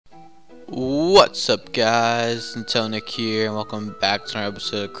What's up, guys? Nick here, and welcome back to another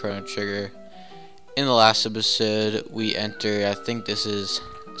episode of Chrono Trigger. In the last episode, we entered, I think this is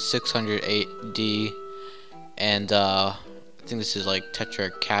 608D, and I think this is like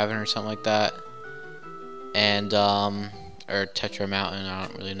Tetra Cavern or something like that, and or Tetra Mountain. I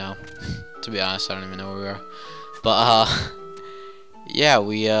don't really know. To be honest, I don't even know where we are. But yeah,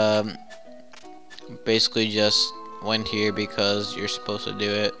 we basically just went here because you're supposed to do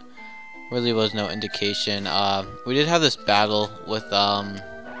it. Really was no indication. We did have this battle with a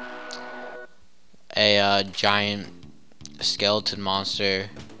giant skeleton monster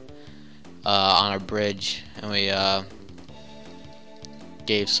on a bridge, and we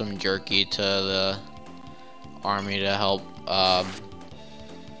gave some jerky to the army to help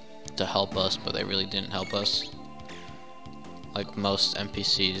us, but they really didn't help us, like most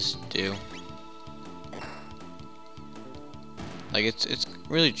NPCs do. Like it's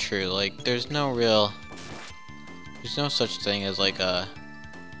really true. Like there's no such thing as like a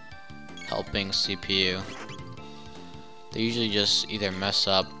helping CPU. They usually just either mess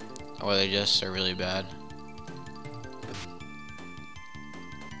up or they just are really bad.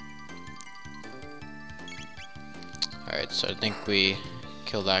 Alright, so I think we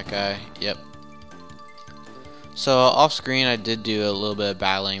killed that guy. Yep. So off screen I did do a little bit of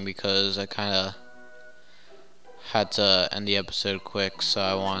battling because I kinda had to end the episode quick, so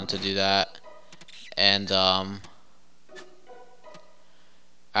I wanted to do that. And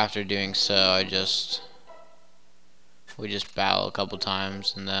after doing so, we just battled a couple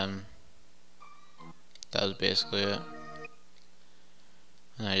times, and then that was basically it.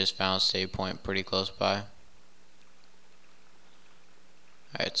 And I just found a save point pretty close by.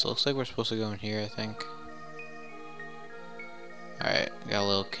 Alright, so it looks like we're supposed to go in here, I think. Alright, got a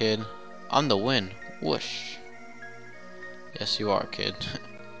little kid. On the win. Whoosh. Yes, you are, kid.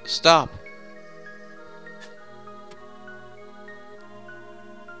 Stop!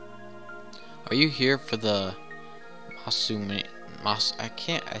 Are you here for the I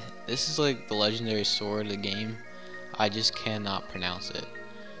can't. This is like the legendary sword of the game. I just cannot pronounce it.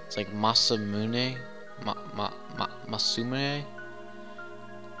 It's like Masa Mune? Masumune?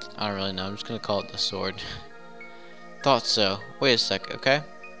 I don't really know. I'm just gonna call it the sword. Thought so. Wait a sec, okay?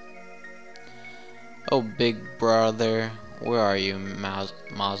 Oh, big brother. Where are you,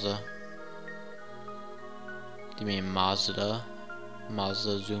 Masa? Do you mean Mazda?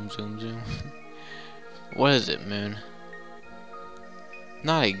 Mazda zoom zoom zoom? What is it, Moon?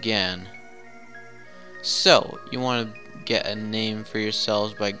 Not again. So, you want to get a name for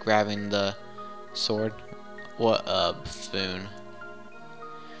yourselves by grabbing the sword? What a buffoon.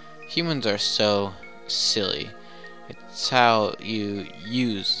 Humans are so silly. It's how you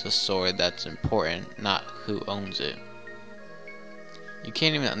use the sword that's important, not who owns it. You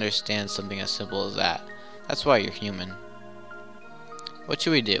can't even understand something as simple as that. That's why you're human. What should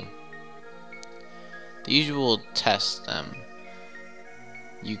we do? The usual test them.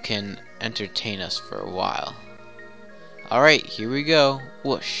 You can entertain us for a while. Alright, here we go.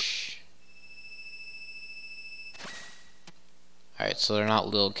 Whoosh. Alright, so they're not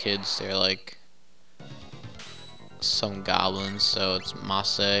little kids, they're like some goblins, so it's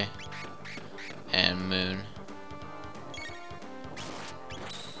Masa and Moon.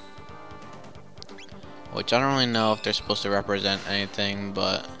 Which I don't really know if they're supposed to represent anything,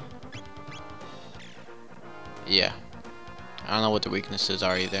 but yeah. I don't know what the weaknesses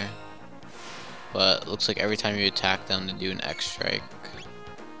are either. But it looks like every time you attack them, they do an X strike.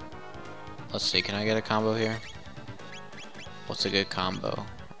 Let's see, can I get a combo here? What's a good combo?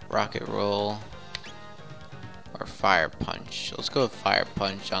 Rocket roll or fire punch? Let's go with fire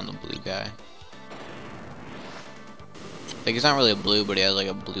punch on the blue guy. Like he's not really a blue, but he has like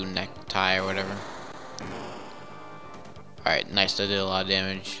a blue necktie or whatever. Alright, nice, that did a lot of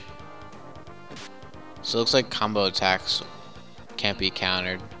damage. So it looks like combo attacks can't be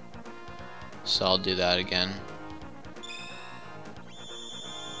countered. So I'll do that again.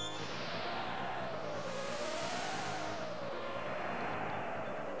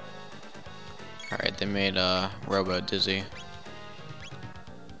 Alright, they made Robo dizzy.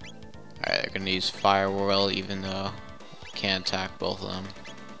 Alright, they're gonna use Fire Whirl even though I can't attack both of them.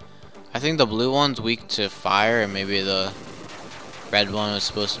 I think the blue one's weak to fire, and maybe the red one was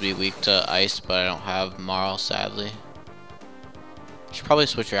supposed to be weak to ice, but I don't have Marl, sadly. Should probably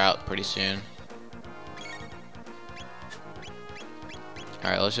switch her out pretty soon.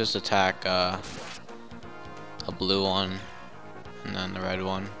 Alright, let's just attack a blue one and then the red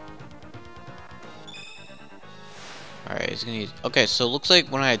one. Alright, he's gonna use. Okay, so it looks like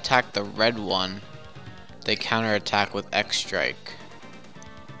when I attack the red one, they counter attack with X strike.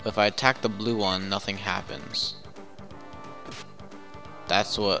 If I attack the blue one, nothing happens.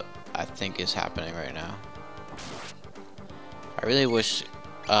 That's what I think is happening right now. I really wish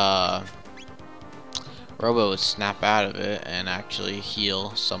Robo would snap out of it and actually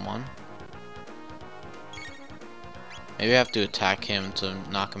heal someone. Maybe I have to attack him to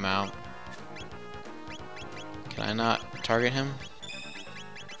knock him out. Can I not target him?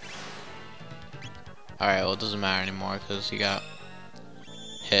 Alright, well it doesn't matter anymore because he got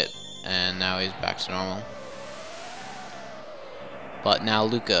hit and now he's back to normal. But now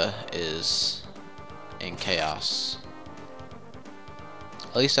Luca is in chaos.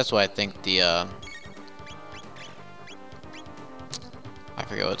 At least that's what I think the I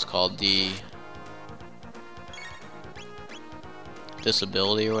forget what it's called, the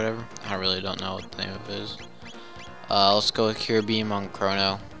disability or whatever. I really don't know what the name of it is. Let's go with Cure Beam on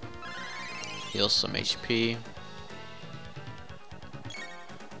Chrono. Heal some HP.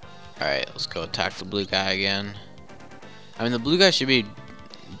 Alright, let's go attack the blue guy again. I mean, the blue guy should be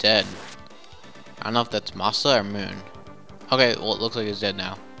dead. I don't know if that's Masa or Mune. Okay, well, it looks like he's dead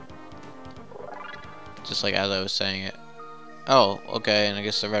now. Just like as I was saying it. Oh, okay, and I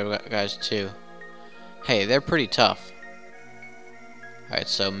guess the red guys too. Hey, they're pretty tough. Alright,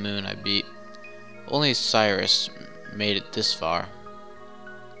 so Mune I beat. Only Cyrus made it this far.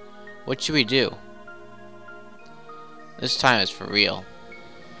 What should we do? This time it's for real.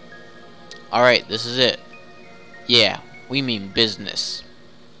 Alright, this is it. Yeah, we mean business.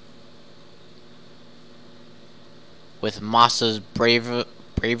 With Masa's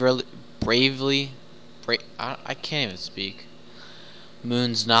I can't even speak.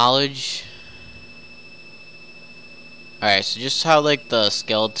 Mune's knowledge. Alright, so just how like the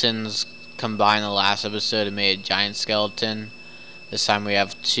skeletons combined the last episode and made a giant skeleton. This time we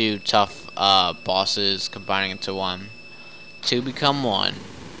have two tough bosses combining into one. Two become one.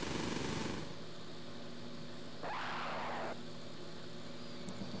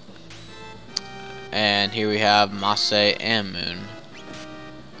 And here we have Masa and Mune.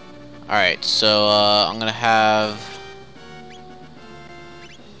 Alright, so I'm gonna have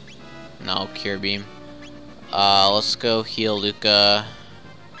no Cure Beam. Let's go heal Luca.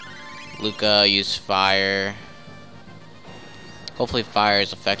 Luca, use fire. Hopefully fire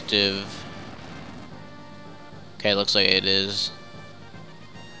is effective. Okay, looks like it is.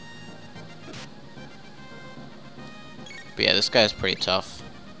 But yeah, this guy's pretty tough,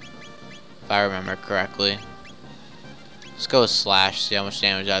 if I remember correctly. Let's go with Slash, see how much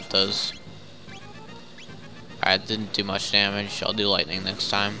damage that does. Alright, didn't do much damage. I'll do Lightning next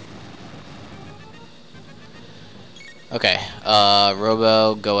time. Okay,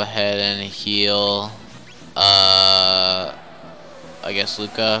 Robo, go ahead and heal, I guess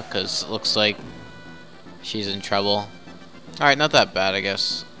Luca, because it looks like she's in trouble. Alright, not that bad, I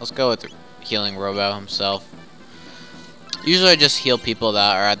guess. Let's go with healing Robo himself. Usually I just heal people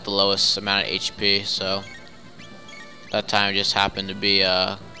that are at the lowest amount of HP, so that time just happened to be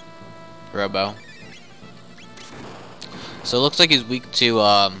Robo. So it looks like he's weak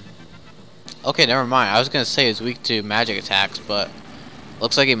to okay, never mind. I was gonna say he's weak to magic attacks, but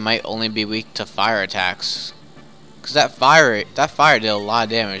looks like he might only be weak to fire attacks. Cause that fire did a lot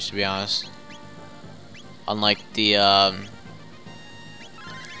of damage, to be honest. Unlike the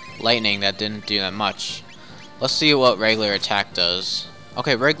lightning that didn't do that much. Let's see what regular attack does.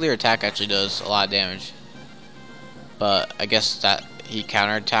 Okay, regular attack actually does a lot of damage. But I guess that he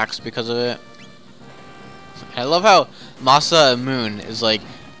counterattacks because of it. I love how Masa and Mune is like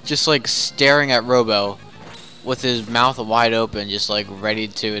just like staring at Robo with his mouth wide open, just like ready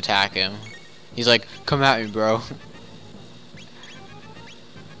to attack him. He's like, come at me, bro.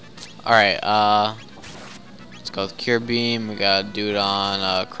 Alright, let's go with Cure Beam. We gotta do it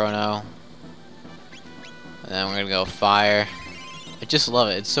on Chrono. And then we're gonna go Fire. I just love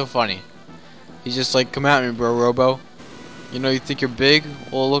it, it's so funny. He's just like, come at me, bro, Robo. You know, you think you're big?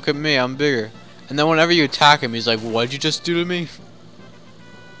 Well, look at me, I'm bigger. And then whenever you attack him, he's like, what'd you just do to me?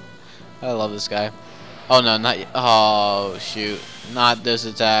 I love this guy. Oh no, not yet. Oh shoot, not this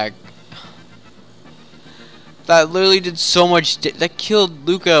attack. That literally did so much. That killed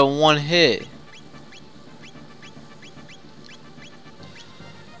Luca in one hit.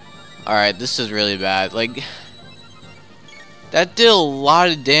 Alright, this is really bad. Like, that did a lot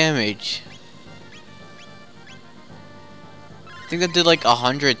of damage. I think that did like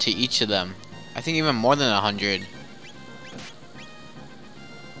 100 to each of them. I think even more than 100.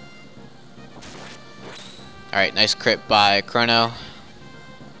 Alright, nice crit by Chrono.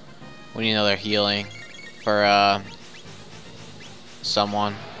 We need another healing for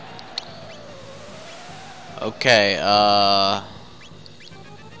someone.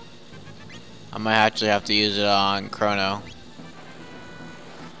 I might actually have to use it on Chrono,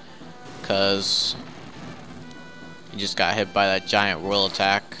 cause he just got hit by that giant whirl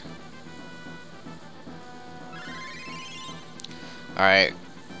attack. Alright,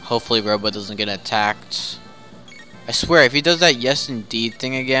 hopefully Robo doesn't get attacked. I swear, if he does that yes indeed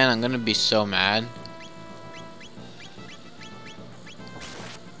thing again, I'm gonna be so mad.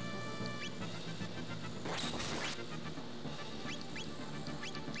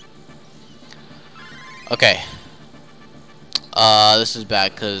 Okay. This is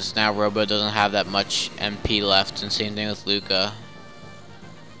bad because now Robo doesn't have that much MP left, and same thing with Luca.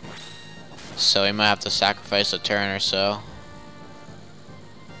 So he might have to sacrifice a turn or so.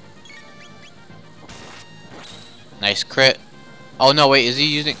 Nice crit. Oh no, wait, is he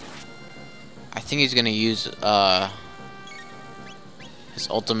using... I think he's gonna use his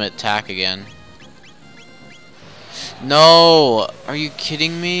ultimate attack again. No! Are you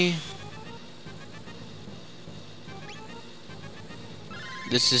kidding me?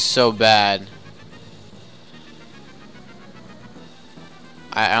 This is so bad.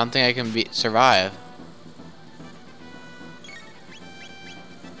 I don't think I can survive.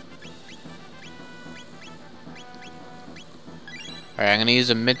 Alright, I'm gonna use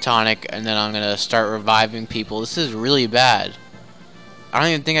a mid-tonic and then I'm gonna start reviving people. This is really bad. I don't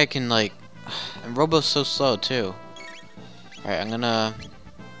even think I can, like... And Robo's so slow too. Alright, I'm gonna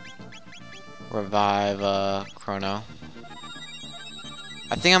revive Chrono.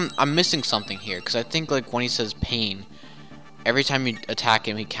 I think I'm missing something here, because I think like when he says pain, every time you attack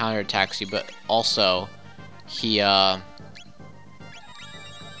him he counterattacks you, but also he oh,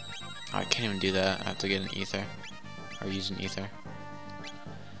 I can't even do that. I have to get an ether or use an ether.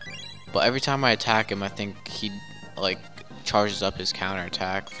 But every time I attack him, I think he like charges up his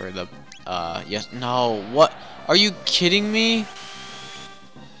counterattack for the yes. No, what? Are you kidding me?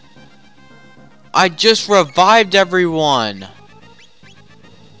 I just revived everyone.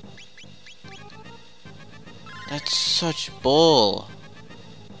 That's such bull.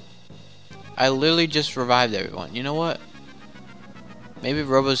 I literally just revived everyone. You know what? Maybe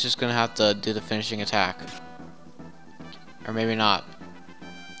Robo's just gonna have to do the finishing attack. Or maybe not.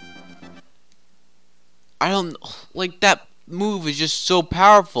 I don't... Like, that move is just so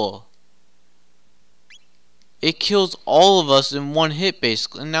powerful. It kills all of us in one hit,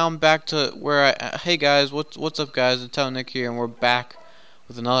 basically. And now I'm back to where I... Hey guys, what's up guys? It's Nick here, and we're back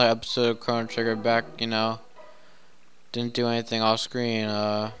with another episode of Chrono Trigger. Back, you know... Didn't do anything off screen.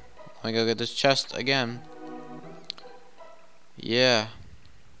 Let me go get this chest again. Yeah.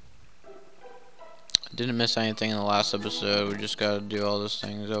 Didn't miss anything in the last episode. We just gotta do all those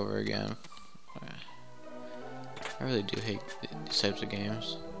things over again. I really do hate these types of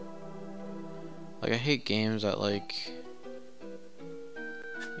games. Like, I hate games that, like,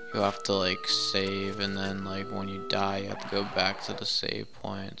 you have to, like, save, and then, like, when you die, you have to go back to the save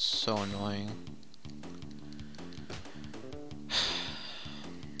point. It's so annoying.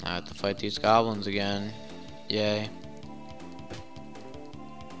 I have to fight these goblins again. Yay.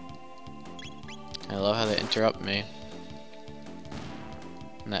 I love how they interrupt me.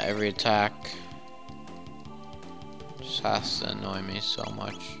 And that every attack just has to annoy me so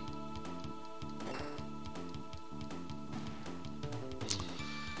much.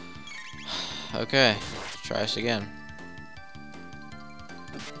 Okay, let's try this again.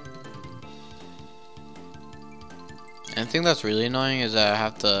 And the thing that's really annoying is that I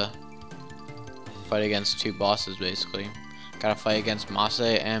have to fight against two bosses, basically. Gotta fight against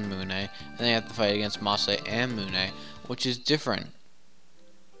Masa and Mune, and then you have to fight against Masa and Mune, which is different.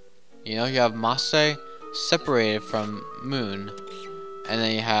 You know, you have Masa separated from Moon, and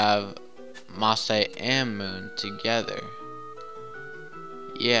then you have Masa and Moon together.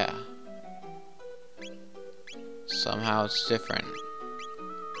 Yeah. Somehow it's different.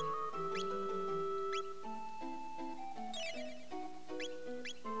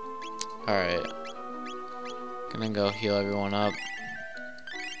 Alright. Gonna go heal everyone up.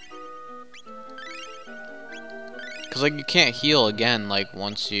 Cause like you can't heal again like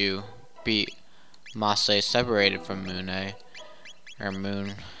once you beat Masa separated from Mune. Or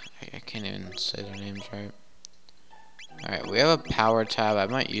Moon. I can't even say their names right. Alright, we have a power tab. I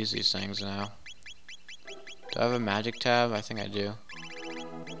might use these things now. Do I have a magic tab? I think I do.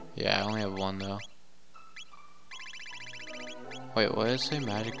 Yeah, I only have one though. Wait, what did it say?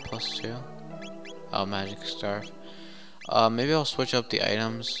 Magic +2? Oh, magic scarf. Maybe I'll switch up the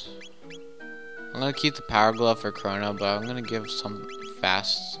items. I'm gonna keep the power glove for Chrono, but I'm gonna give some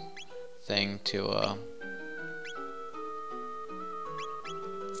fast thing to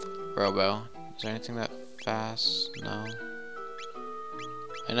Robo. Is there anything that fast? No.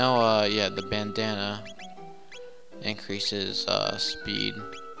 I know, yeah, the bandana increases, speed.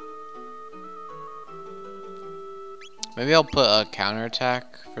 Maybe I'll put a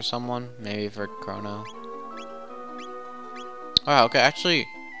counterattack for someone. Maybe for Chrono. Oh, okay, actually,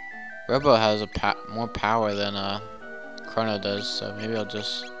 Robo has more power than, Chrono does, so maybe I'll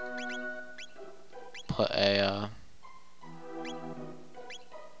just put a,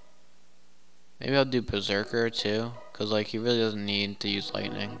 maybe I'll do Berserker, too, because, like, he really doesn't need to use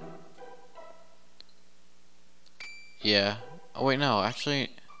lightning. Yeah. Oh, wait, no, actually,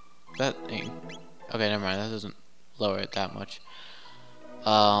 that ain't... Okay, never mind, that doesn't lower it that much.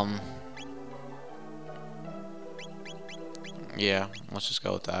 Yeah, let's just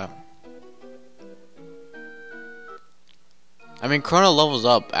go with that. I mean, Chrono levels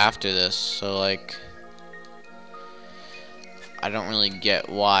up after this, so, like... I don't really get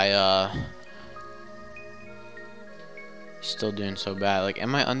why, he's still doing so bad. Like,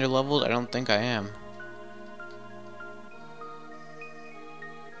 am I under-leveled? I don't think I am.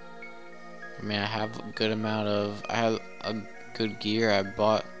 I mean, I have a good amount of... I have a good gear I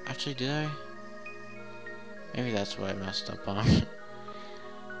bought... Actually, did I? Maybe that's what I messed up on.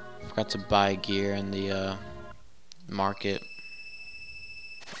 Forgot to buy gear in the, market.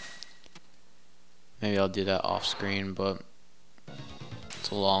 Maybe I'll do that off-screen, but... It's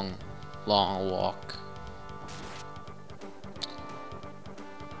a long walk.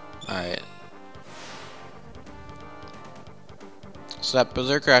 Alright. So that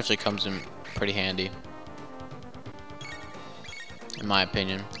Berserker actually comes in pretty handy, in my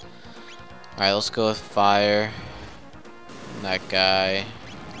opinion. Alright, let's go with fire. That guy.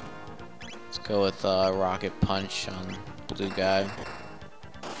 Let's go with rocket punch on blue guy.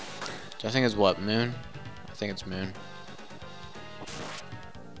 Which I think is what, Moon? I think it's Moon.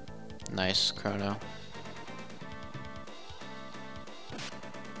 Nice, Chrono.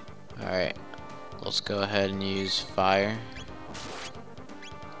 Alright, let's go ahead and use fire.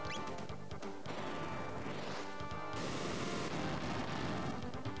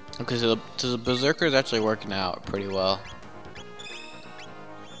 Okay, so the Berserker is actually working out pretty well.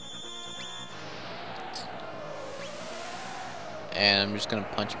 And I'm just gonna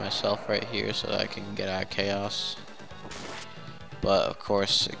punch myself right here so that I can get out of chaos. But of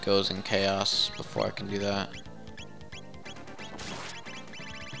course it goes in chaos before I can do that.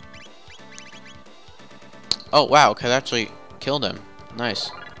 Oh wow, okay, that actually killed him. Nice.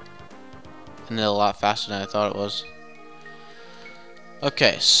 And a lot faster than I thought it was.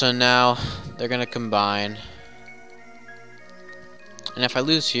 Okay, so now they're gonna combine. And if I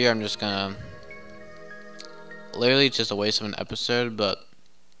lose here, I'm just gonna... Literally just a waste of an episode, but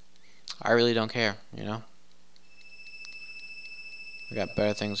I really don't care, you know? I got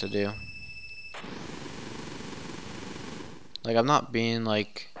better things to do. Like, I'm not being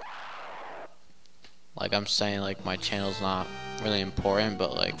like I'm saying like my channel's not really important,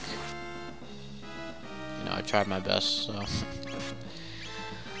 but like, you know, I tried my best, so.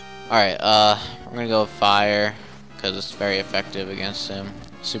 Alright, I'm gonna go with fire, because it's very effective against him.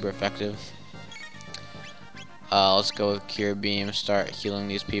 Super effective. Let's go with Cure Beam, start healing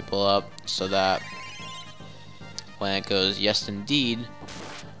these people up, so that when it goes yes indeed,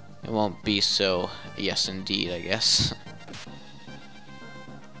 it won't be so yes indeed, I guess.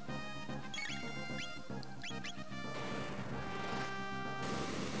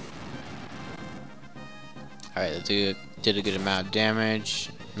 Alright, that did a good amount of damage.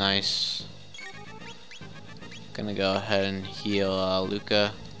 Nice. Gonna go ahead and heal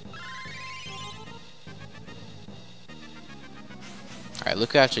Luca. Alright,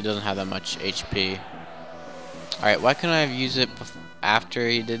 Luca actually doesn't have that much HP. Alright, why couldn't I have used it after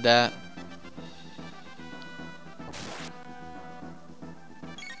he did that?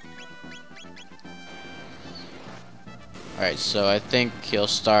 Alright, so I think he'll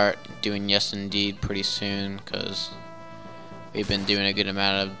start doing yes indeed pretty soon, because we've been doing a good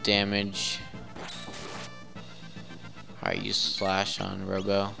amount of damage. Alright, use slash on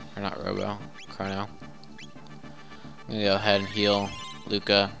Robo, or not Robo, Chrono. I'm gonna go ahead and heal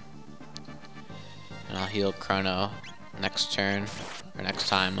Luca, and I'll heal Chrono next turn, or next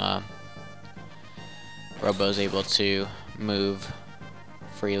time Robo's able to move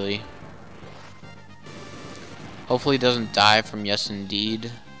freely. Hopefully he doesn't die from yes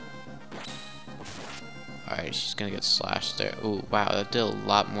indeed. Alright, she's gonna get slashed there. Ooh, wow, that did a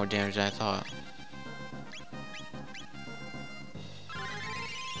lot more damage than I thought.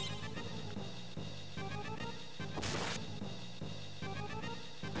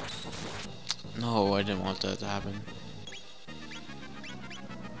 No, I didn't want that to happen.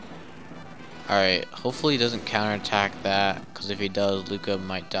 Alright, hopefully he doesn't counterattack that, because if he does, Luca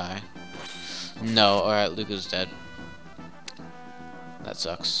might die. No, alright, Luca's dead. That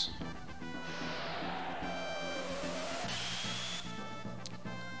sucks.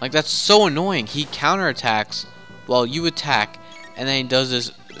 Like, that's so annoying. He counterattacks while you attack, and then he does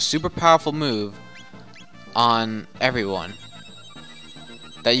this super powerful move on everyone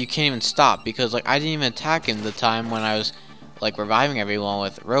that you can't even stop, because like I didn't even attack him the time when I was like reviving everyone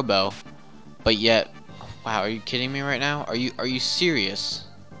with Robo, but yet, wow, are you kidding me right now? Are you serious?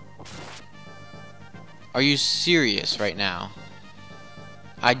 Are you serious right now?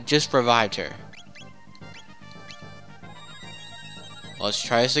 I just revived her. Let's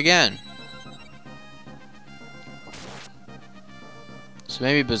try this again. So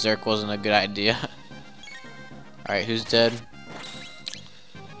maybe Berserk wasn't a good idea. Alright, who's dead?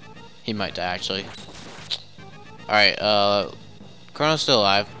 He might die, actually. Alright, Chrono's still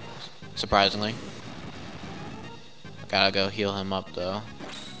alive, surprisingly. Gotta go heal him up, though.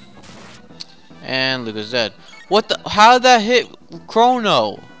 And Luca's dead. What the? How did that hit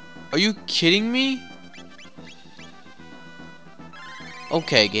Chrono? Are you kidding me?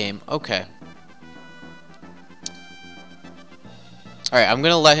 Okay, game. Okay. Alright, I'm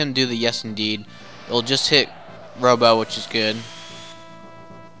gonna let him do the yes indeed. It'll just hit Robo, which is good.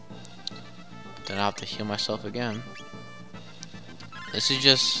 But then I'll have to heal myself again. This is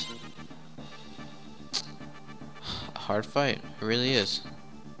just a hard fight. It really is.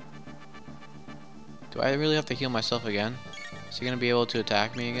 Do I really have to heal myself again? Is he gonna be able to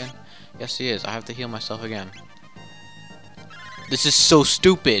attack me again? Yes, he is. I have to heal myself again. This is so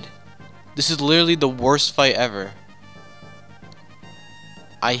stupid. This is literally the worst fight ever.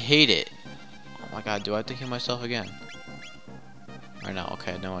 I hate it. Oh my god, do I have to heal myself again? Or no?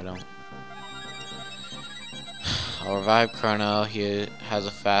 Okay, no I don't. I'll revive Chrono. He has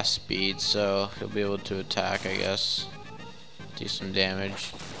a fast speed, so he'll be able to attack, I guess. Do some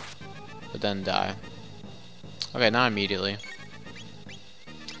damage. But then die. Okay, not immediately.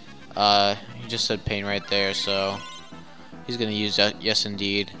 He just said pain right there, so he's gonna use that, yes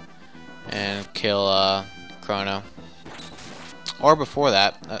indeed, and kill Chrono. Or before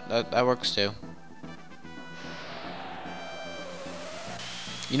that. That works too.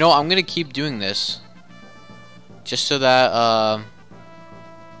 You know, I'm gonna keep doing this, just so that alright,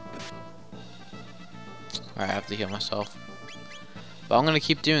 I have to heal myself. But I'm gonna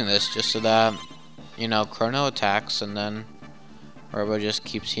keep doing this just so that, you know, Chrono attacks and then Robo just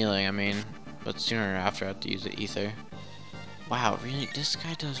keeps healing. I mean, but sooner or after I have to use the ether. Wow, really? This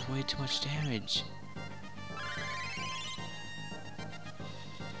guy does way too much damage.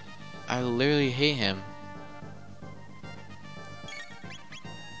 I literally hate him.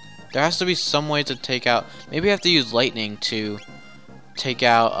 There has to be some way to take out. Maybe I have to use lightning to take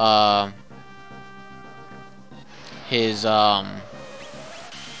out his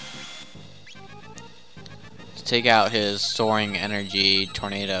soaring energy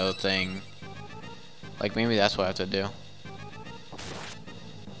tornado thing. Like maybe that's what I have to do.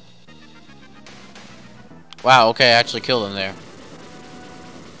 Wow, okay, I actually killed him there.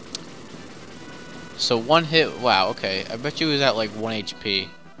 So one hit, wow, okay. I bet you he was at like 1 HP.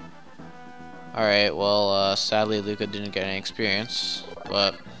 Alright, well, sadly Luca didn't get any experience,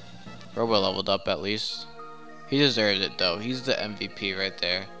 but Robo leveled up at least. He deserved it though. He's the MVP right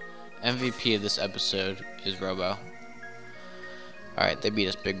there. MVP of this episode is Robo. Alright, they beat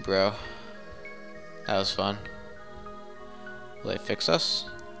us, big bro. That was fun. Will they fix us?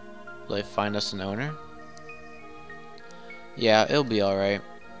 Will they find us an owner? Yeah, it'll be alright.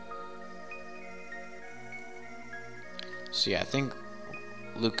 So yeah, I think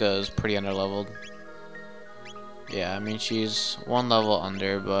Luca is pretty underleveled. Yeah, I mean she's one level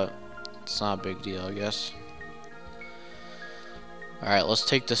under, but it's not a big deal, I guess. Alright, let's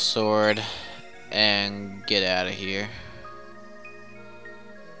take the sword and get out of here.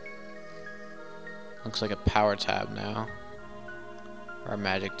 Looks like a power tab now. Or a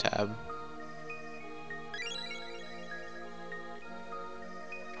magic tab.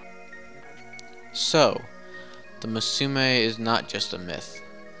 So, the Musume is not just a myth,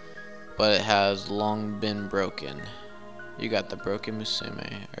 but it has long been broken. You got the broken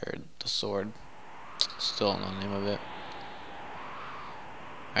Musume, or the sword. Still don't know the name of it.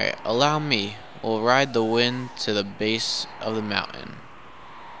 Alright, allow me. We'll ride the wind to the base of the mountain.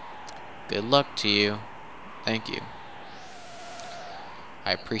 Good luck to you. Thank you.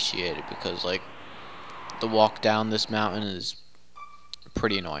 I appreciate it because, like, the walk down this mountain is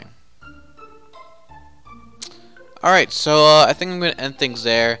pretty annoying. Alright, so I think I'm going to end things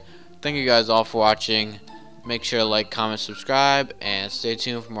there. Thank you guys all for watching. Make sure to like, comment, subscribe, and stay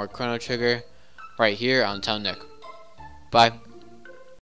tuned for more Chrono Trigger. right here on Town Neck. Bye.